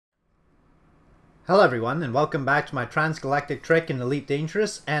Hello everyone, and welcome back to my Transgalactic trek in Elite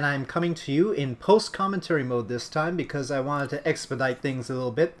Dangerous, and I'm coming to you in post-commentary mode this time because I wanted to expedite things a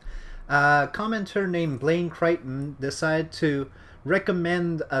little bit. A commenter named Blaine Crichton decided to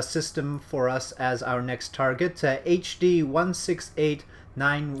recommend a system for us as our next target, HD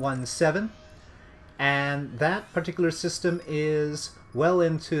 168917, and that particular system is well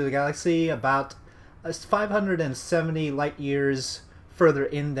into the galaxy, about 570 light years further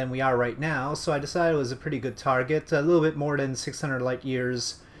in than we are right now, so I decided it was a pretty good target, a little bit more than 600 light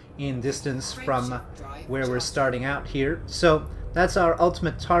years in distance from where we're starting out here. So that's our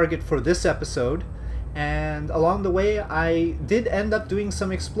ultimate target for this episode, and along the way I did end up doing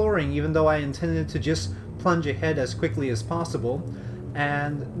some exploring, even though I intended to just plunge ahead as quickly as possible,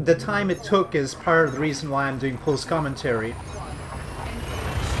 and the time it took is part of the reason why I'm doing post-commentary.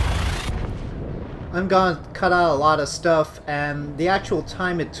 I'm gonna cut out a lot of stuff, and the actual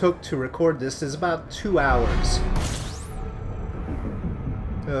time it took to record this is about 2 hours.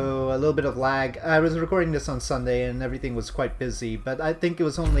 So a little bit of lag. I was recording this on Sunday and everything was quite busy, but I think it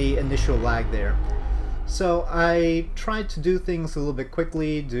was only initial lag there. So I tried to do things a little bit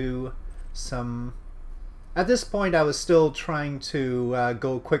quickly, do some... At this point I was still trying to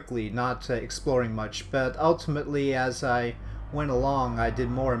go quickly, not exploring much, but ultimately as I went along I did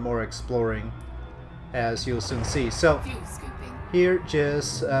more and more exploring, as you'll soon see. So here,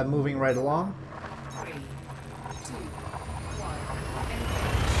 just moving right along. 3, 2, 1,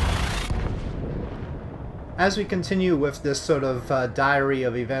 As we continue with this sort of diary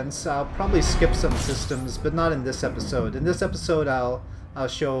of events, I'll probably skip some systems, but not in this episode. In this episode I'll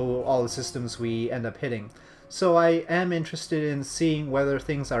show all the systems we end up hitting. So I am interested in seeing whether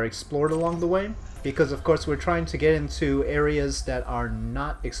things are explored along the way, because of course we're trying to get into areas that are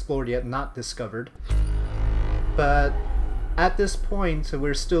not explored yet, not discovered. But at this point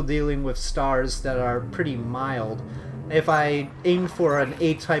we're still dealing with stars that are pretty mild. If I aimed for an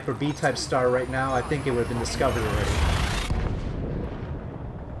A-type or B-type star right now, I think it would have been discovered already.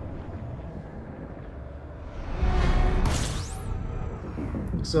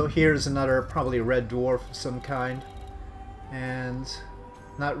 So here's another probably red dwarf of some kind, and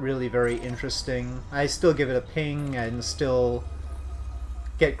not really very interesting. I still give it a ping and still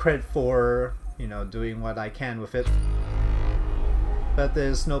get credit for, you know, doing what I can with it. But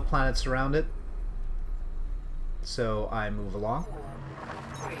there's no planets around it, so I move along.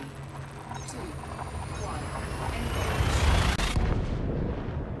 3, 2, 1,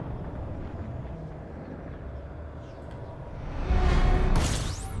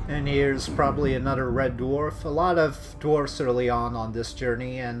 And here's probably another red dwarf. A lot of dwarfs early on this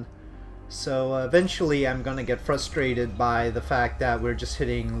journey, and so eventually I'm gonna get frustrated by the fact that we're just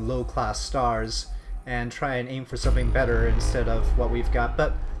hitting low-class stars and try and aim for something better instead of what we've got.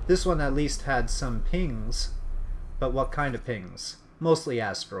 But this one at least had some pings. But what kind of pings? Mostly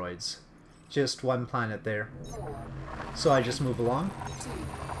asteroids. Just one planet there. So I just move along. 2, 1,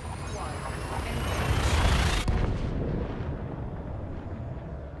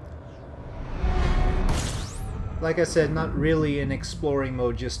 Like I said, not really in exploring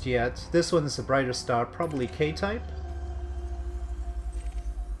mode just yet. This one's a brighter star, probably K-type.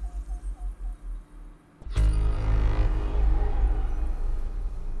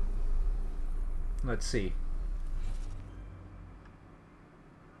 Let's see.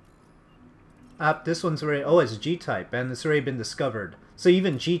 This one's already... Oh, it's G-type, and it's already been discovered. So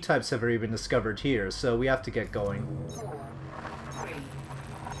even G-types have already been discovered here, so we have to get going. 4, 3,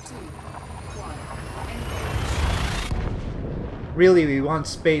 2, 1, Really, we want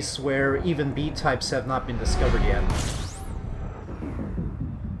space where even B-types have not been discovered yet.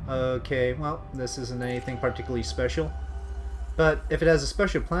 Okay, well, this isn't anything particularly special. But if it has a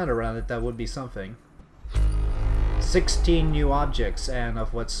special planet around it, that would be something. 16 new objects, and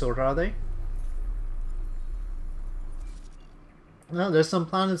of what sort are they? Well, there's some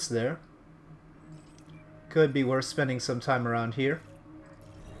planets there. Could be worth spending some time around here.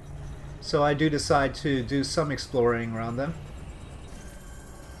 So I do decide to do some exploring around them.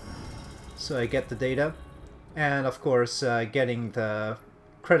 So I get the data, and of course getting the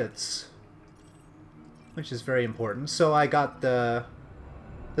credits, which is very important. So I got the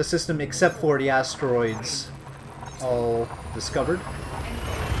system except for the asteroids all discovered.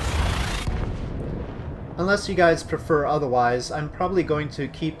 Unless you guys prefer otherwise, I'm probably going to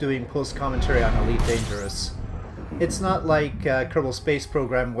keep doing post-commentary on Elite Dangerous. It's not like Kerbal Space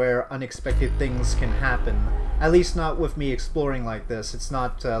Program where unexpected things can happen. At least not with me exploring like this. It's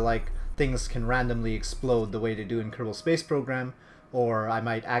not like things can randomly explode the way they do in Kerbal Space Program, or I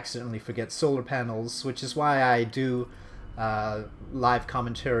might accidentally forget solar panels, which is why I do live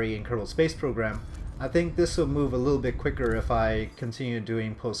commentary in Kerbal Space Program. I think this will move a little bit quicker if I continue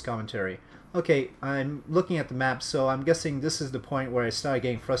doing post-commentary. Okay, I'm looking at the map, so I'm guessing this is the point where I started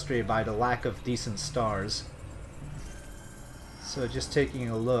getting frustrated by the lack of decent stars. So just taking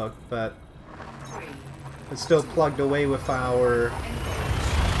a look, but it's still plugged away with our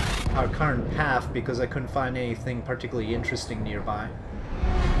current path because I couldn't find anything particularly interesting nearby.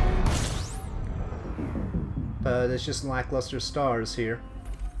 But it's just lackluster stars here.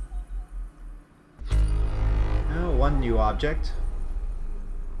 Oh, one new object.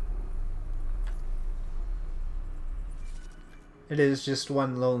 It is just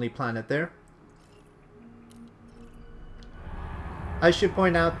one lonely planet there. I should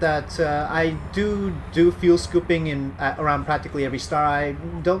point out that I do fuel scooping in around practically every star. I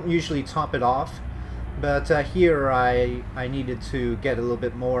don't usually top it off, but here I needed to get a little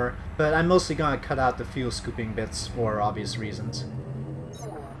bit more. But I'm mostly going to cut out the fuel scooping bits for obvious reasons.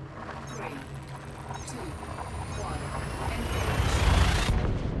 4, 3, 2,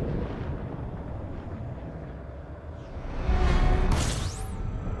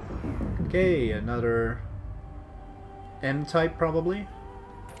 1. Okay, another M-type probably.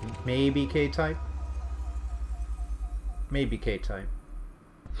 Maybe K-type. Maybe K-type.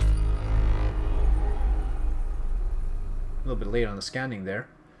 A little bit late on the scanning there.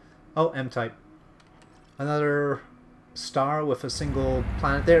 Oh, M-type. Another star with a single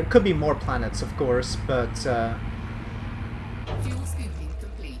planet there. It could be more planets, of course, but Fuel scooping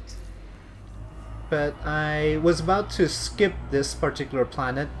complete. but I was about to skip this particular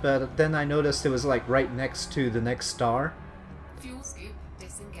planet, but then I noticed it was like right next to the next star. Fuel scoop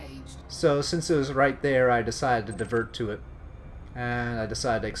disengaged. So since it was right there, I decided to divert to it. And I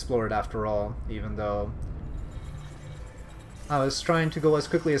decided to explore it after all, even though I was trying to go as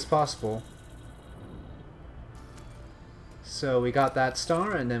quickly as possible. So we got that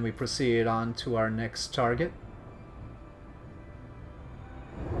star, and then we proceeded on to our next target.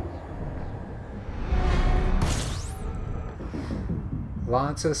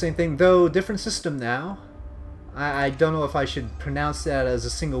 Lots of the same thing, though different system now. I don't know if I should pronounce that as a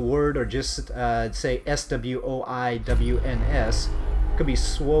single word or just say S-W-O-I-W-N-S. Could be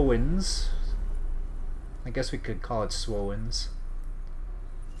Swowens. I guess we could call it Swowens.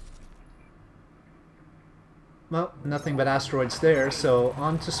 Well, nothing but asteroids there, so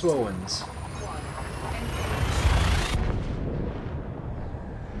on to Swowens. 1.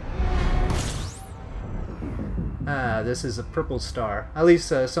 Ah, this is a purple star. At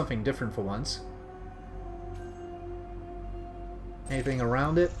least something different for once. Anything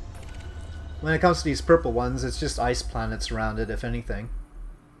around it? When it comes to these purple ones, it's just ice planets around it, if anything.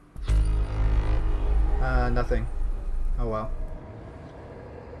 Nothing. Oh well.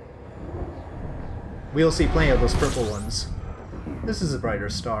 We'll see plenty of those purple ones. This is a brighter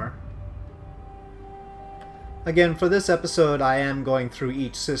star. Again, for this episode, I am going through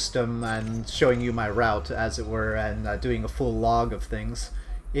each system and showing you my route, as it were, and doing a full log of things.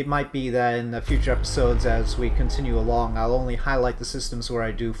 It might be that in the future episodes, as we continue along, I'll only highlight the systems where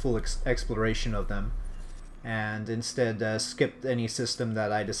I do full exploration of them, and instead skip any system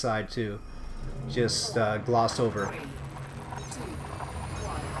that I decide to just gloss over. 3, 2,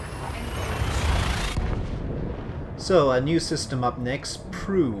 1. So, a new system up next,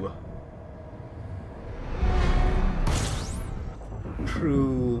 Prue.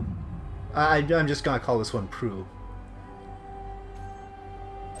 Prue... I'm just gonna call this one Prue.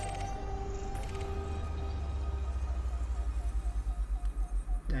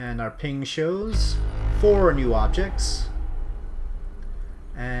 And our ping shows 4 new objects.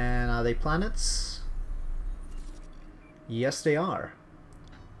 And are they planets? Yes, they are.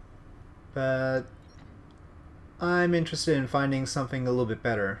 But I'm interested in finding something a little bit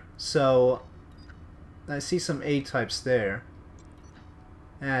better. So I see some A-types there.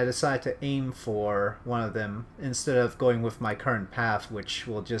 And I decided to aim for one of them instead of going with my current path, which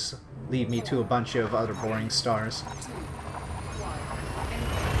will just lead me to a bunch of other boring stars. 2, 1.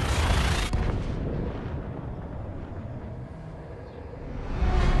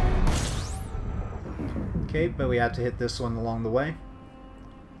 Okay, but we had to hit this one along the way.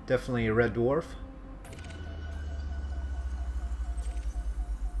 Definitely a red dwarf.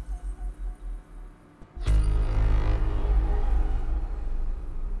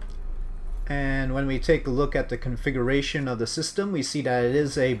 And when we take a look at the configuration of the system, we see that it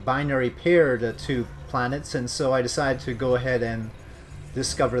is a binary pair to 2 planets, and so I decided to go ahead and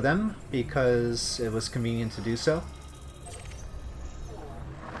discover them because it was convenient to do so.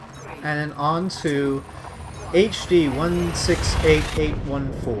 And then on to HD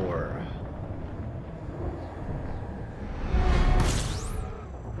 168814.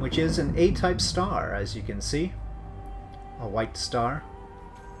 which is an A-type star, as you can see. A white star.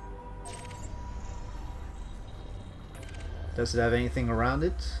 Does it have anything around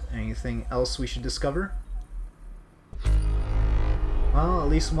it? Anything else we should discover? Well, at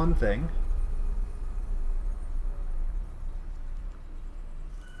least one thing.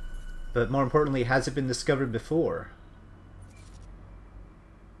 But more importantly, has it been discovered before?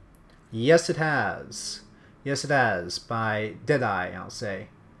 Yes, it has. Yes, it has. By Deadeye, I'll say.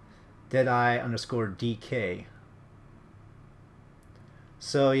 Deadeye_DK.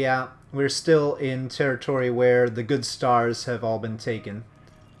 So yeah, we're still in territory where the good stars have all been taken.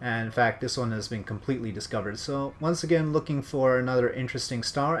 And in fact, this one has been completely discovered. So once again, looking for another interesting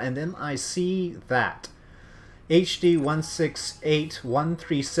star, and then I see that. HD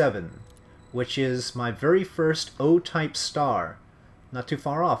 168137, which is my very first O-type star. Not too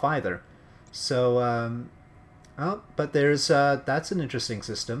far off either. So, oh, but there's, that's an interesting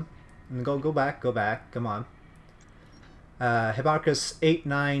system. Go back, come on. Hipparchus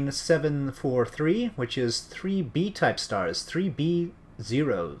 89743, which is 3 B-type stars, 3 B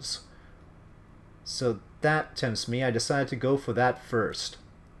zeros. So that tempts me. I decided to go for that first.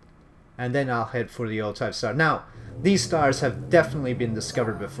 And then I'll head for the O-type star. Now, these stars have definitely been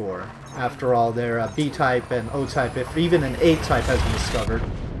discovered before. After all, they're B-type and O-type. If even an A-type has been discovered,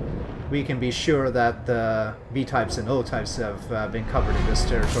 we can be sure that the B-types and O-types have been covered in this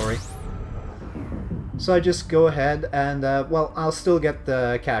territory. So I just go ahead and, well, I'll still get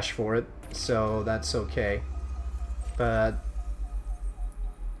the cash for it, so that's okay. But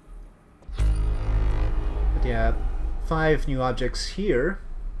yeah, 5 new objects here.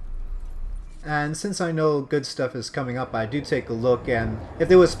 And since I know good stuff is coming up, I do take a look, and if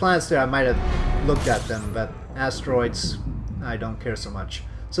there was planets there I might have looked at them, but asteroids, I don't care so much.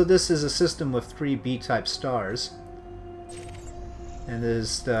 So this is a system with 3 B-type stars, and this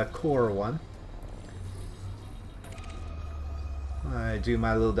is the core one. I do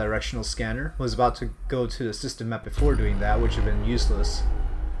my little directional scanner. Was about to go to the system map before doing that, which would have been useless.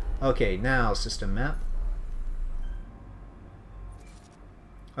 Okay, now system map.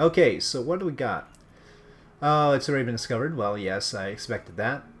 Okay, so what do we got? Oh, it's already been discovered. Well, yes, I expected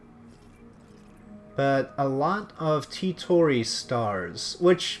that. But a lot of T-Tauri stars,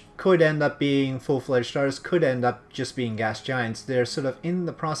 which could end up being full-fledged stars, could end up just being gas giants. They're sort of in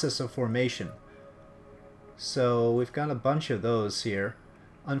the process of formation. So we've got a bunch of those here.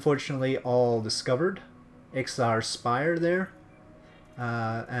 Unfortunately, all discovered. XR Spire there.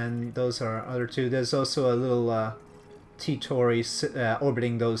 And those are other 2. There's also a little T-Tauri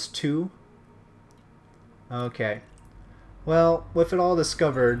orbiting those 2. Okay. Well, with it all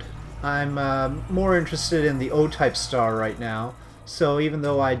discovered, I'm more interested in the O-type star right now. So even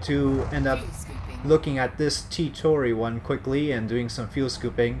though I do end up looking at this T-Tauri one quickly and doing some fuel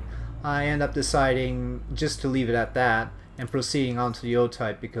scooping, I end up deciding just to leave it at that and proceeding on to the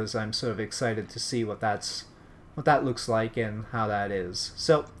O-type because I'm sort of excited to see what that looks like and how that is.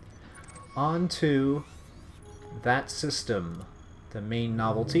 So, on to that system, the main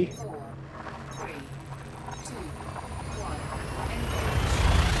novelty. 4, 3, 2, 1, engage.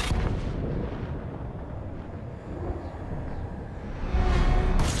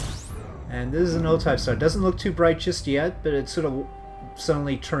 And this is an O-type star. It doesn't look too bright just yet, but it sort of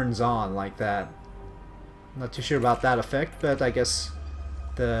suddenly turns on like that. Not too sure about that effect, but I guess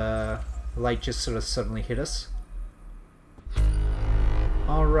the light just sort of suddenly hit us.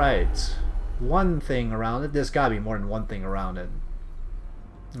 Alright, one thing around it. There's gotta be more than one thing around it.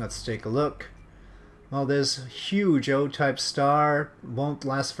 Let's take a look. Well, there's a huge O-type star. Won't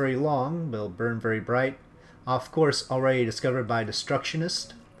last very long, will burn very bright. Of course, already discovered by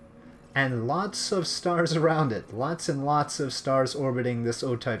Destructionist. And lots of stars around it. Lots and lots of stars orbiting this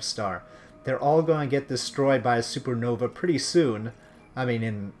O-type star. They're all going to get destroyed by a supernova pretty soon. I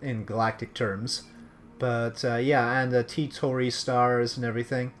mean, in galactic terms. But, yeah, and the T-Tauri stars and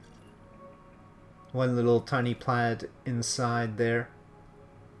everything. One little tiny planet inside there.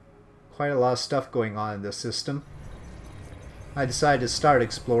 Quite a lot of stuff going on in this system. I decided to start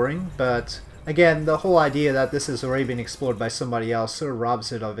exploring, but again, the whole idea that this has already been explored by somebody else sort of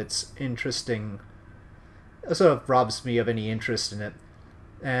robs it of its interesting... sort of robs me of any interest in it.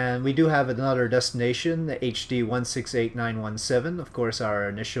 And we do have another destination, the HD 168917, of course our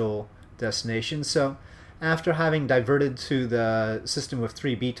initial destination. So after having diverted to the system with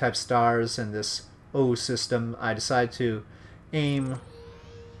 3 B-type stars and this O system, I decided to aim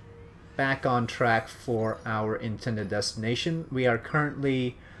back on track for our intended destination. We are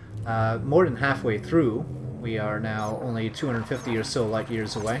currently more than halfway through. We are now only 250 or so light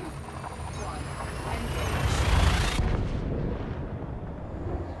years away.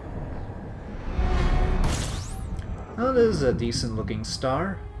 Oh, this is a decent looking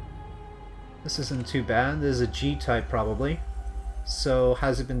star. This isn't too bad. This is a G-type probably. So,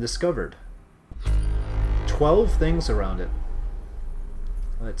 has it been discovered? 12 things around it.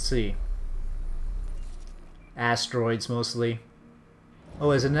 Let's see. Asteroids mostly.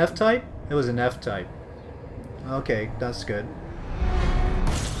 Oh, is it an F-type? It was an F-type. Okay, that's good.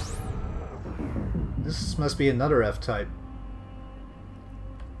 This must be another F-type.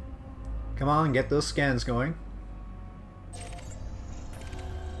 Come on, get those scans going.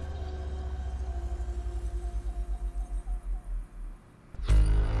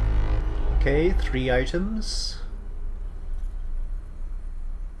 Okay, 3 items.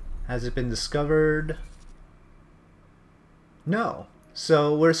 Has it been discovered? No.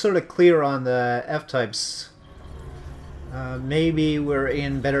 So we're sort of clear on the F-types. Maybe we're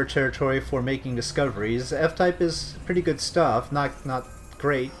in better territory for making discoveries. F-type is pretty good stuff. Not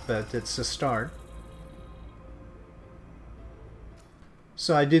great, but it's a start.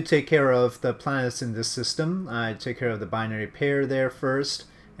 So I do take care of the planets in this system. I take care of the binary pair there first,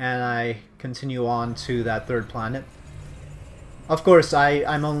 and I continue on to that third planet. Of course,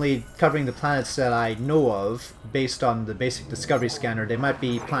 I'm only covering the planets that I know of based on the basic discovery scanner. There might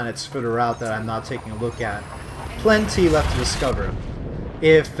be planets further out that I'm not taking a look at. Plenty left to discover.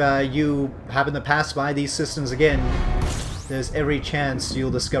 If you happen to pass by these systems again, there's every chance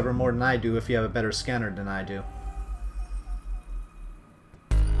you'll discover more than I do if you have a better scanner than I do.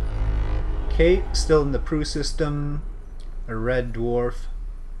 Okay, still in the Prue system. A red dwarf.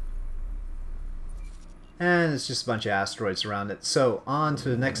 And it's just a bunch of asteroids around it. So, on to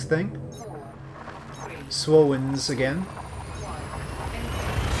the next thing. Swowens again.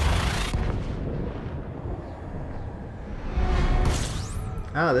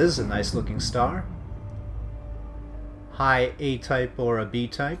 Ah, this is a nice looking star. High A-type or a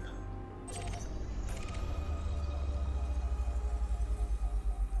B-type.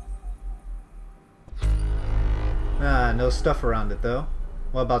 Ah, no stuff around it though.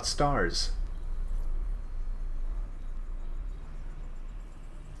 What about stars?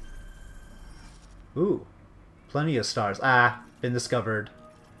 Ooh, plenty of stars. Ah, been discovered.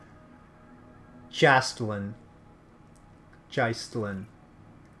 Jastelin.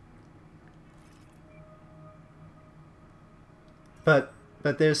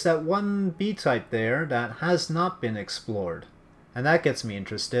 But there's that one B-type there that has not been explored. And that gets me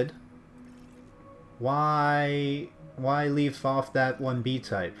interested. Why leave off that one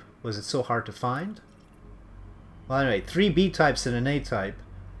B-type? Was it so hard to find? Well, anyway, 3 B-types and an A-type.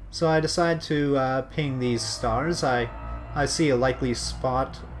 So I decide to ping these stars. I see a likely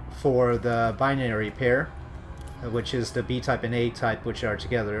spot for the binary pair, which is the B-type and A-type, which are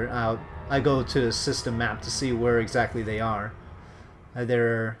together. I go to the system map to see where exactly they are.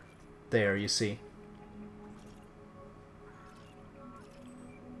 They're there, you see.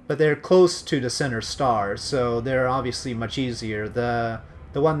 But they're close to the center star, so they're obviously much easier. The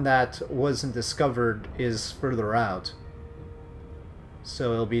one that wasn't discovered is further out,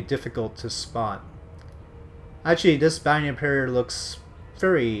 so it'll be difficult to spot. Actually, this binary pair looks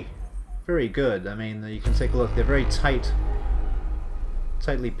very good. I mean, you can take a look. They're very tightly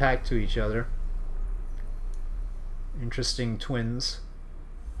packed to each other. Interesting twins.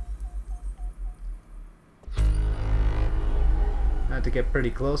 I had to get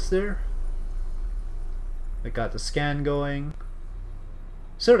pretty close there. I got the scan going.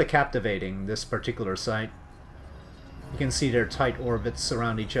 Sort of captivating, this particular site. You can see their tight orbits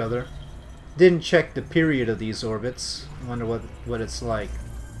around each other. Didn't check the period of these orbits. I wonder what it's like.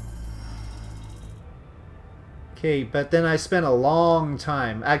 Okay, but then I spent a long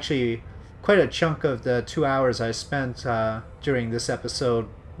time, actually quite a chunk of the 2 hours I spent during this episode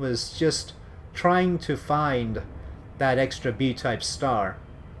was just trying to find that extra B-type star.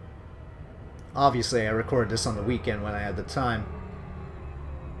 Obviously I recorded this on the weekend when I had the time.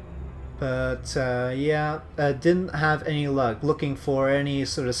 But yeah, didn't have any luck looking for any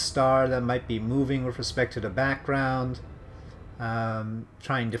sort of star that might be moving with respect to the background.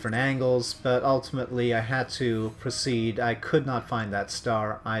 Trying different angles, but ultimately I had to proceed. I could not find that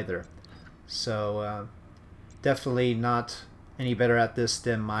star either. So definitely not any better at this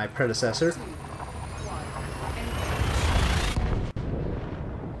than my predecessor.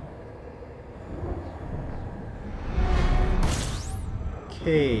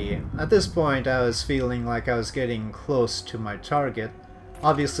 Okay, at this point I was feeling like I was getting close to my target.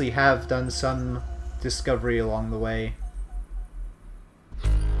 Obviously have done some discovery along the way.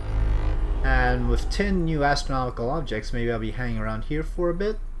 And with 10 new astronomical objects, maybe I'll be hanging around here for a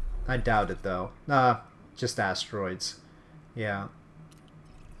bit. I doubt it though. Just asteroids. Yeah.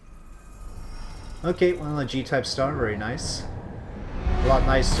 Okay, well, a G-type star, very nice. A lot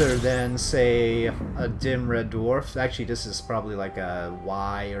nicer than, say, a dim red dwarf. Actually, this is probably like a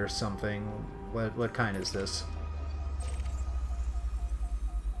Y or something. What kind is this?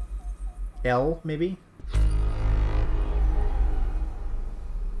 L, maybe?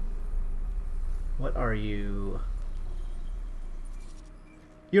 What are you?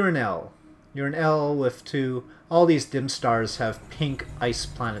 You're an L. You're an L with two... All these dim stars have pink ice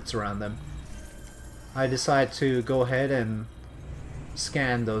planets around them. I decide to go ahead and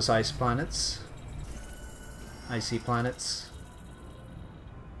scan those ice planets. Icy planets.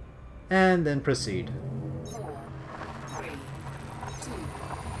 And then proceed. 4, 3, 2,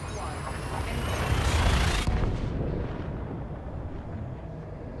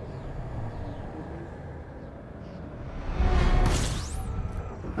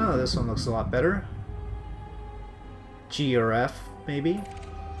 1. Oh, this one looks a lot better. G or F, maybe?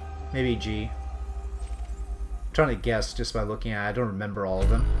 Maybe G. I'm trying to guess just by looking at it. I don't remember all of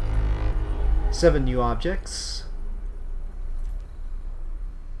them. 7 new objects.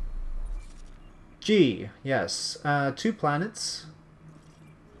 G, yes. 2 planets.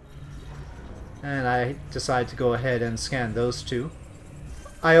 And I decide to go ahead and scan those 2.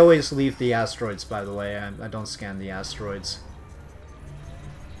 I always leave the asteroids, by the way. I don't scan the asteroids.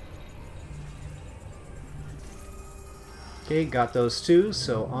 Okay, got those 2,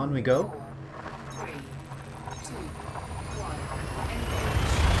 so on we go. 4, 3, 2,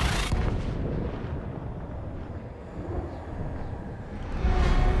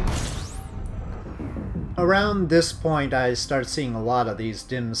 1. Around this point, I start seeing a lot of these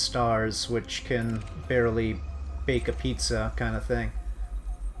dim stars, which can barely bake a pizza kind of thing.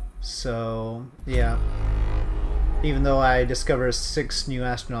 So, yeah. Even though I discover 6 new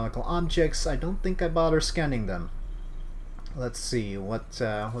astronomical objects, I don't think I bother scanning them. Let's see, what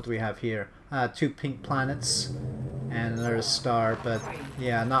do we have here? 2 pink planets and another star, but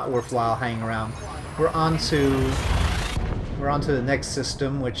yeah, not worthwhile hanging around. We're on to the next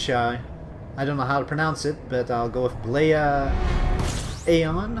system, which I don't know how to pronounce it, but I'll go with Blea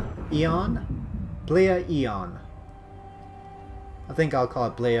Aeon? Blea Aeon. I think I'll call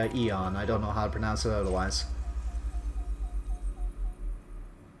it Blea Aeon. I don't know how to pronounce it otherwise.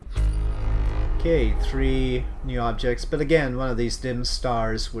 Okay, 3 new objects, but again, one of these dim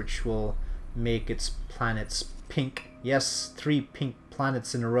stars which will make its planets pink. Yes, 3 pink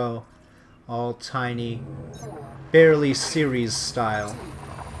planets in a row. All tiny, barely series style.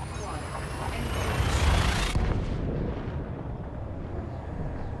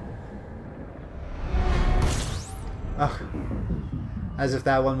 Ugh. As if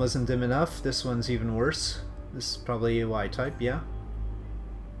that one wasn't dim enough, this one's even worse. This is probably a Y type, yeah.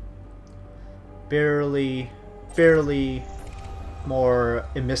 Barely more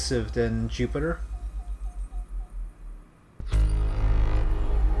emissive than Jupiter.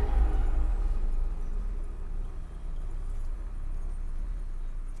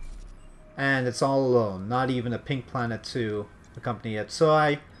 And it's all alone, not even a pink planet to accompany it. So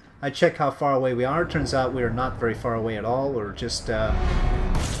I check how far away we are. Turns out we are not very far away at all. We're just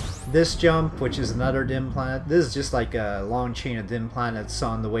this jump, which is another dim planet. This is just like a long chain of dim planets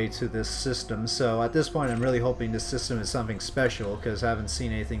on the way to this system. So at this point I'm really hoping this system is something special, because I haven't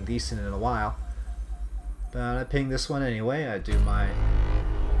seen anything decent in a while. But I ping this one anyway. I do my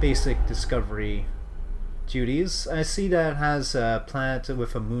basic discovery duties. I see that it has a planet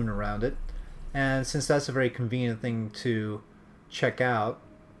with a moon around it, and since that's a very convenient thing to check out,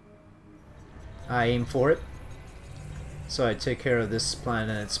 I aim for it. So I take care of this planet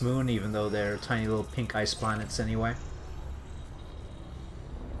and its moon, even though they're tiny little pink ice planets anyway.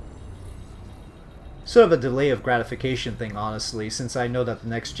 Sort of a delay of gratification thing, honestly. Since I know that the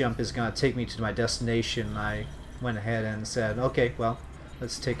next jump is going to take me to my destination, I went ahead and said, okay, well,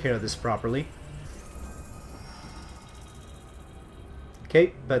 let's take care of this properly.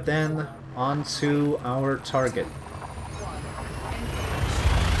 Okay, but then on to our target.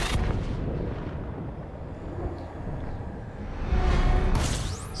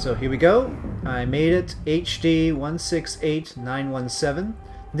 So here we go. I made it. HD 168917.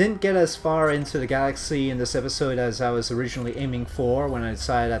 Didn't get as far into the galaxy in this episode as I was originally aiming for when I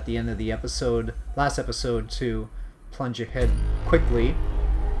decided at the end of the episode, last episode, to plunge ahead quickly.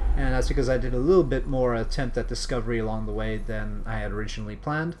 And that's because I did a little bit more attempt at discovery along the way than I had originally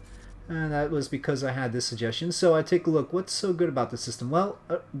planned. And that was because I had this suggestion. So I take a look. What's so good about the system? Well,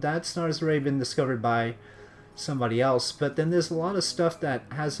 that star has already been discovered by somebody else, but then there's a lot of stuff that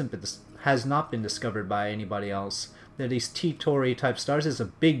has not been discovered by anybody else. There are these T Tauri type stars. There's a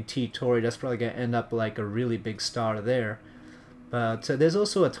big T Tauri that's probably going to end up like a really big star there. But there's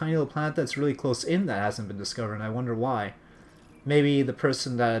also a tiny little planet that's really close in that hasn't been discovered, and I wonder why. Maybe the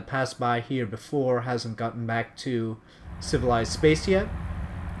person that had passed by here before hasn't gotten back to civilized space yet.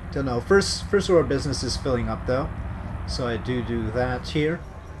 Don't know. First order of business is filling up though, so I do that here,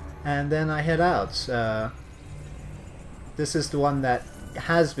 and then I head out. This is the one that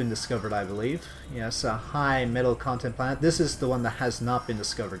has been discovered, I believe. Yes, a high metal content planet. This is the one that has not been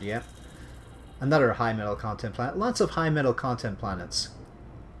discovered yet. Another high metal content planet. Lots of high metal content planets.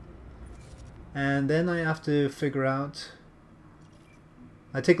 And then I have to figure out...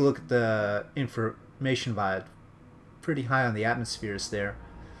 I take a look at the information via pretty high on the atmospheres there.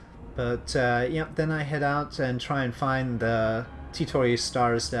 But yeah, then I head out and try and find the T-Tauri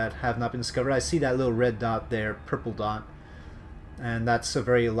stars that have not been discovered. I see that little red dot there, purple dot. And that's a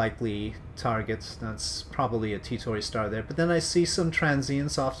very likely target. That's probably a T-Tauri star there. But then I see some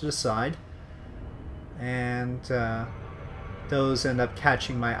transients off to the side. And those end up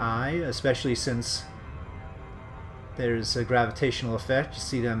catching my eye, especially since there's a gravitational effect. You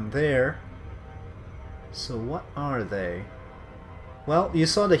see them there. So what are they? Well, you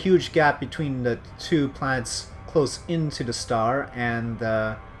saw the huge gap between the two planets close into the star and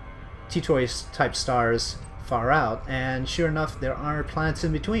the T-Tauri type stars far out, and sure enough there are planets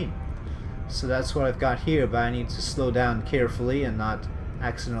in between. So that's what I've got here, but I need to slow down carefully and not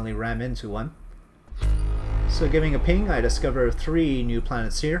accidentally ram into one. So giving a ping, I discover 3 new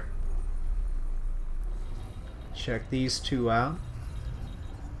planets here. Check these 2 out.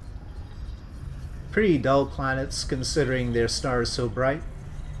 Pretty dull planets considering their star is so bright.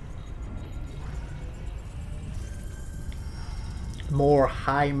 More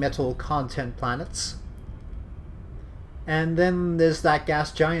high metal content planets. And then there's that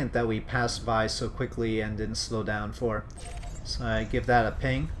gas giant that we passed by so quickly and didn't slow down for. So I give that a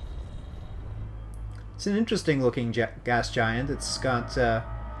ping. It's an interesting looking gas giant. It's got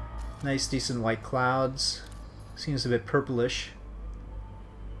nice decent white clouds. Seems a bit purplish.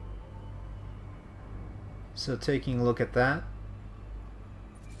 So taking a look at that.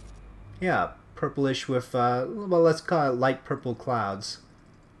 Yeah, purplish with, well, let's call it light purple clouds.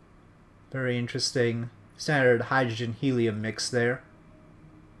 Very interesting. Standard hydrogen-helium mix there.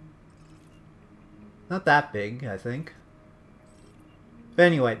 Not that big, I think. But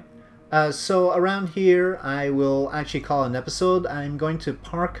anyway, so around here I will actually call an episode. I'm going to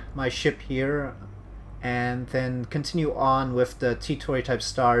park my ship here and then continue on with the T-Tauri type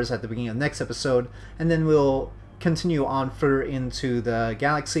stars at the beginning of the next episode, and then we'll continue on further into the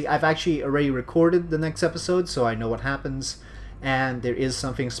galaxy. I've actually already recorded the next episode, so I know what happens, and there is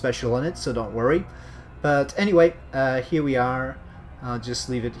something special in it, so don't worry. But anyway, here we are. I'll just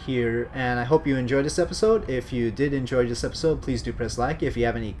leave it here, and I hope you enjoyed this episode. If you did enjoy this episode, please do press like. If you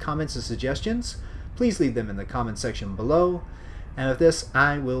have any comments or suggestions, please leave them in the comment section below. And with this,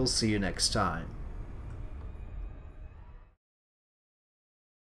 I will see you next time.